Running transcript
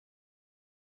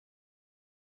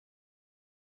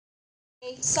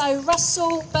So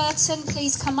Russell, Burton,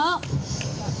 please come up.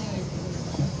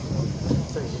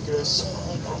 Thank you, Chris.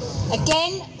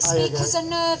 Again, speakers are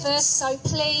nervous, so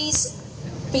please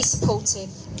be supportive.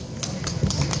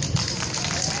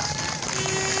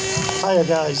 Hiya,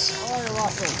 guys. Hiya,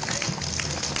 Russell.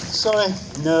 Sorry,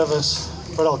 nervous,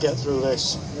 but I'll get through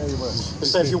this. Yeah, you will.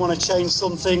 So if you want to change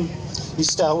something, you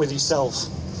start with yourself.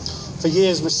 For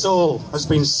years, my soul has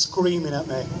been screaming at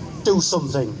me, do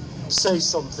something, say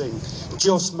something,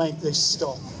 just make this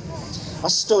stop. I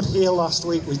stood here last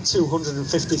week with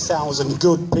 250,000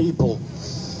 good people.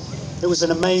 It was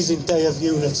an amazing day of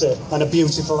unity and a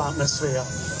beautiful atmosphere.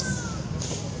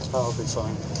 I'll be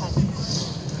fine.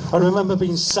 I remember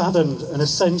being saddened and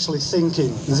essentially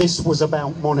thinking this was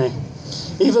about money.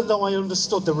 Even though I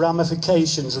understood the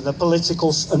ramifications and the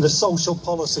political and the social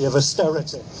policy of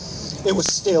austerity, it was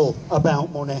still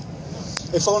about money.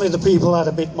 If only the people had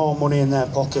a bit more money in their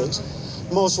pockets,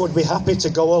 most would be happy to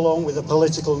go along with the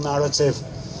political narrative.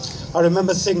 I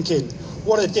remember thinking,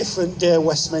 what a different day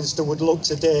Westminster would look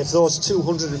today if those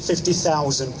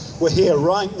 250,000 were here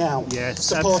right now,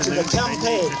 supporting the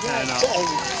campaign to end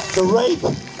the rape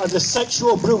and the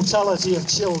sexual brutality of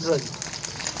children.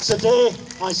 Today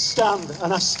I stand,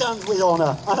 and I stand with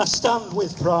honour, and I stand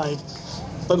with pride,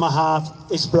 but my heart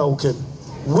is broken.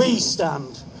 We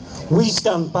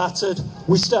stand battered,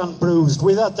 we stand bruised.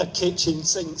 We've had the kitchen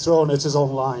sink thrown at us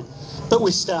online, but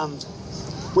we stand.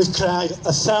 We've cried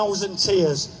 1,000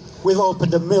 tears, we've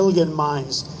opened 1,000,000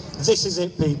 minds. This is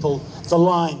it, people, the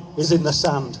line is in the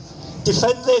sand.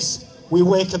 Defend this, we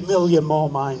wake 1,000,000 more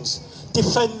minds.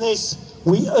 Defend this,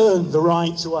 we earn the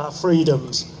right to our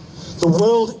freedoms. The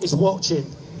world is watching,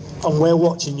 and we're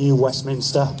watching you,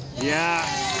 Westminster. Yeah.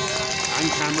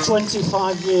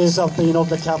 25 years I've been on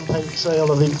the campaign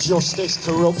trail of injustice,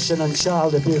 corruption and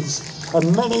child abuse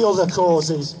and many other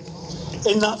causes.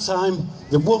 In that time,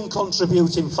 the one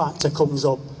contributing factor comes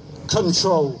up: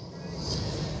 control.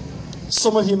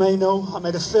 Some of you may know I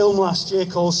made a film last year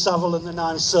called Savile and the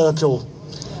Ninth Circle.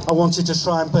 I wanted to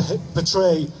try and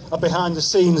portray a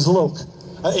behind-the-scenes look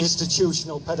at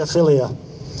institutional pedophilia.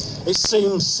 It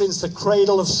seems since the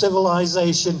cradle of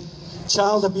civilization,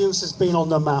 child abuse has been on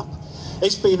the map.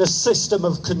 It's been a system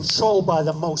of control by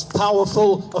the most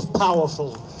powerful of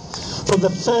powerful. From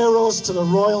the pharaohs to the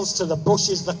royals to the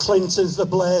Bushes, the Clintons, the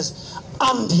Blairs,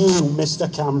 and you,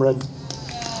 Mr. Cameron.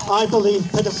 I believe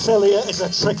paedophilia is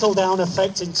a trickle-down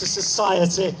effect into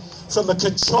society from a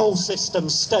control system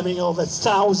stemming over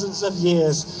thousands of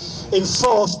years,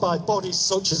 enforced by bodies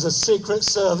such as the Secret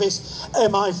Service,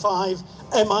 MI5,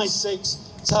 MI6,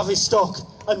 Tavistock,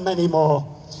 and many more,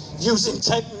 using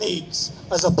techniques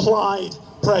as applied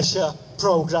pressure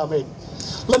programming.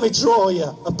 Let me draw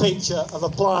you a picture of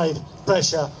applied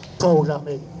pressure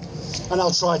programming, and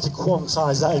I'll try to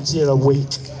quantize that into you in a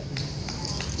week.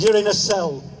 You're in a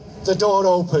cell, the door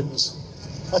opens,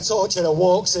 a torturer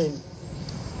walks in.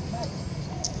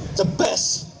 The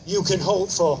best you can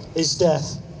hope for is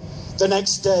death. The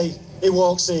next day, he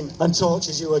walks in and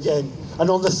tortures you again. And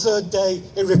on the third day,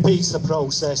 he repeats the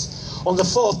process. On the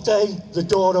fourth day, the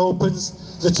door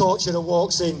opens, the torturer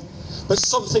walks in. But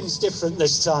something's different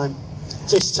this time.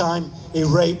 This time, he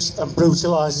rapes and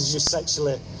brutalises you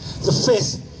sexually. The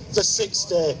fifth, the sixth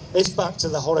day, it's back to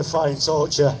the horrifying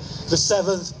torture. The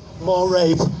seventh, more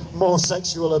rape, more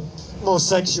sexual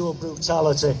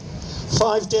brutality.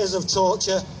 5 days of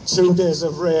torture, 2 days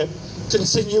of rape.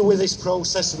 Continue with this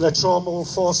process and the trauma will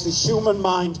force the human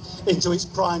mind into its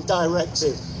prime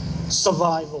directive: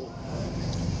 survival.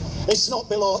 It's not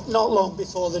long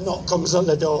before the knock comes at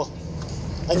the door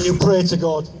and you pray to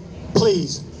God,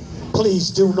 please, please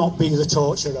do not be the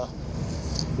torturer.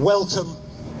 Welcome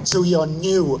to your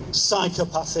new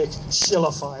psychopathic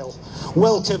shillophile.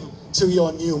 Welcome to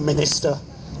your new minister.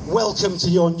 Welcome to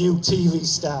your new TV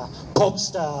star, pop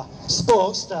star,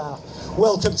 sports star.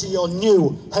 Welcome to your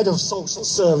new head of social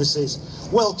services.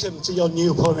 Welcome to your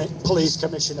new police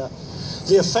commissioner.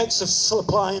 The effects of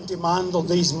supply and demand on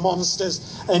these monsters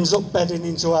ends up bedding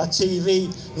into our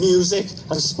TV, music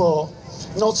and sport.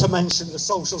 Not to mention the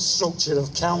social structure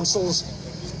of councils,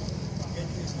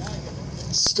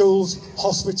 schools,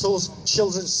 hospitals,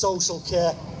 children's social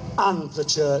care and the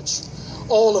church.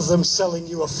 All of them selling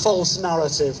you a false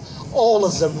narrative. All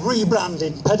of them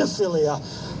rebranding paedophilia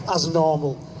as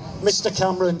normal. Mr.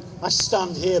 Cameron, I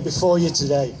stand here before you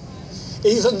today.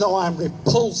 Even though I'm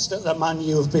repulsed at the man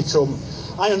you have become,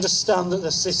 I understand that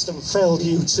the system failed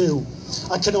you too.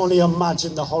 I can only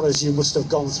imagine the horrors you must have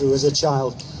gone through as a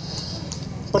child.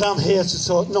 But I'm here to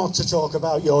talk, not to talk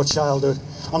about your childhood.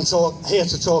 I'm here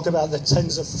to talk about the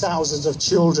tens of thousands of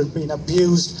children being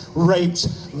abused, raped,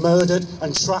 murdered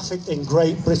and trafficked in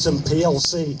Great Britain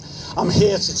PLC. I'm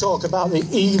here to talk about the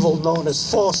evil known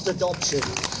as forced adoption.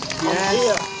 I'm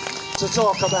here to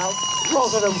talk about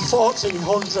Rotherham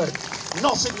 1400,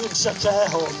 Nottinghamshire care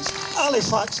homes,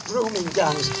 Halifax grooming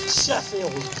gangs,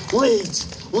 Sheffield,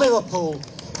 Leeds, Liverpool.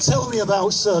 Tell me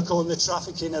about Serco and the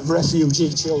trafficking of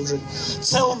refugee children.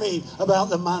 Tell me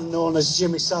about the man known as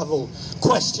Jimmy Savile,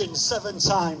 questioned 7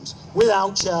 times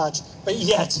without charge, but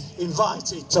yet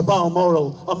invited to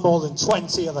Balmoral on more than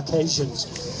 20 occasions.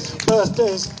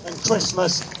 Birthdays and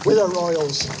Christmas with the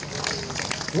Royals.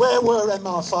 Where were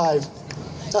MR5?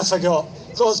 I forgot.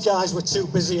 Those guys were too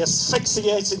busy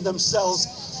asphyxiating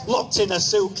themselves, locked in a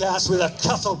suitcase with a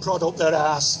cattle prod up their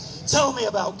arse. Tell me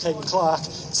about Ken Clark.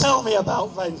 Tell me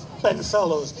about Ben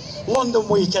Fellows, London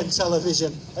Weekend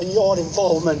Television, and your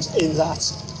involvement in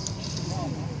that.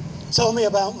 Tell me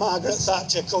about Margaret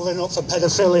Thatcher covering up for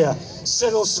paedophilia,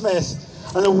 Cyril Smith,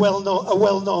 and a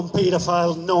well-known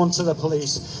paedophile known to the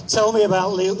police. Tell me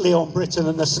about Leon Britton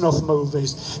and the snuff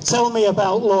movies. Tell me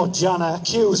about Lord Janner,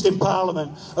 accused in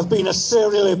Parliament of being a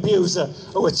serial abuser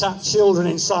who attacked children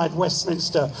inside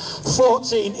Westminster.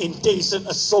 14 indecent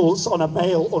assaults on a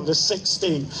male under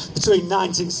 16 between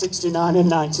 1969 and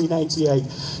 1988.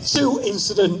 2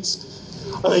 incidents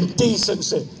of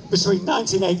indecency between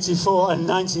 1984 and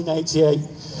 1988.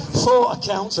 4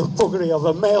 accounts of buggery of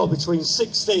a male between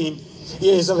 16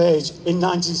 years of age in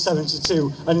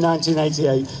 1972 and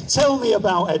 1988. Tell me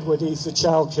about Edward Heath, the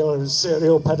child killer and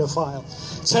serial paedophile.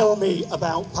 Tell me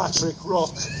about Patrick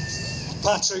Rock.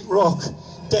 Patrick Rock,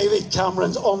 David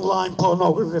Cameron's online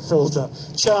pornography filter,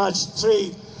 charged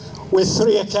with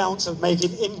 3 accounts of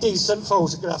making indecent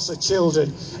photographs of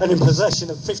children and in possession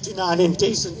of 59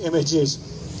 indecent images.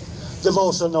 They've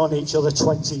also known each other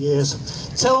 20 years.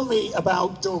 Tell me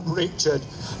about Doug Richard,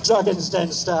 Dragon's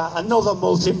Den star, another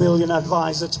multi-million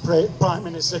advisor to Prime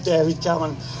Minister David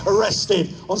Cameron,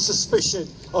 arrested on suspicion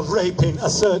of raping a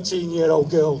 13-year-old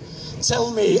girl.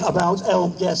 Tell me about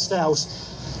Elm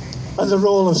Guesthouse and the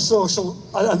role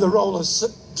of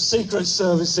secret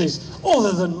services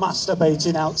other than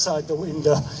masturbating outside the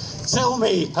window. Tell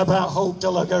me about Hope de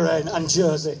la Garenne and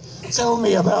Jersey. Tell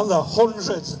me about the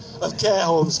hundreds of care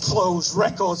homes closed,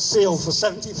 record sealed for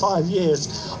 75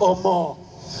 years or more.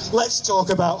 Let's talk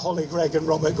about Holly Gregg and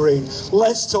Robert Greene.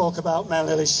 Let's talk about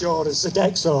Melanie Shaw and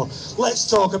Sodexo. Let's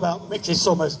talk about Mickey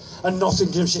Summers and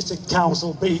Nottinghamshire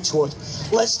Council Beechwood.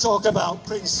 Let's talk about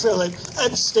Prince Philip,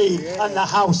 Epstein and the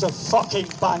House of fucking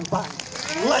Bang Bang.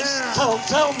 Let's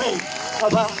tell me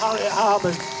about Harriet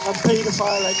Harman and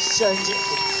paedophile exchanges.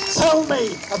 Tell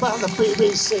me about the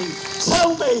BBC.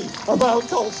 Tell me about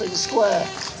Dolphin Square.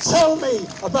 Tell me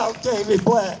about David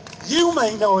Blair. You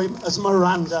may know him as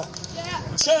Miranda.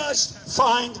 Charged,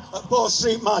 fined at Bow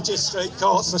Street Magistrate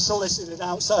Courts for soliciting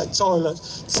outside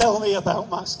toilets. Tell me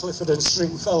about Max Clifford and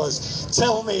Stringfellas.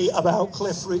 Tell me about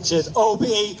Cliff Richard.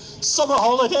 OBE, summer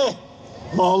holiday?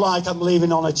 More like I'm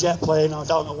leaving on a jet plane. I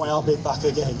don't know when I'll be back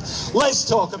again. Let's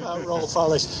talk about Rolf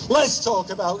Ellis. Let's talk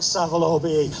about Savile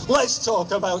OBE. Let's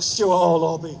talk about Stuart Hall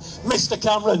OBE. Mr.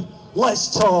 Cameron,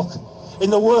 let's talk. In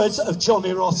the words of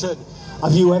Johnny Rotten,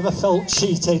 have you ever felt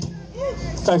cheated?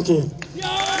 Thank you.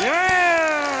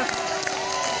 Yeah!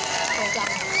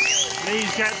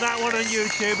 Please get that one on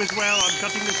YouTube as well. I'm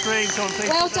cutting the stream, so I'm thinking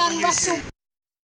well done, Russell.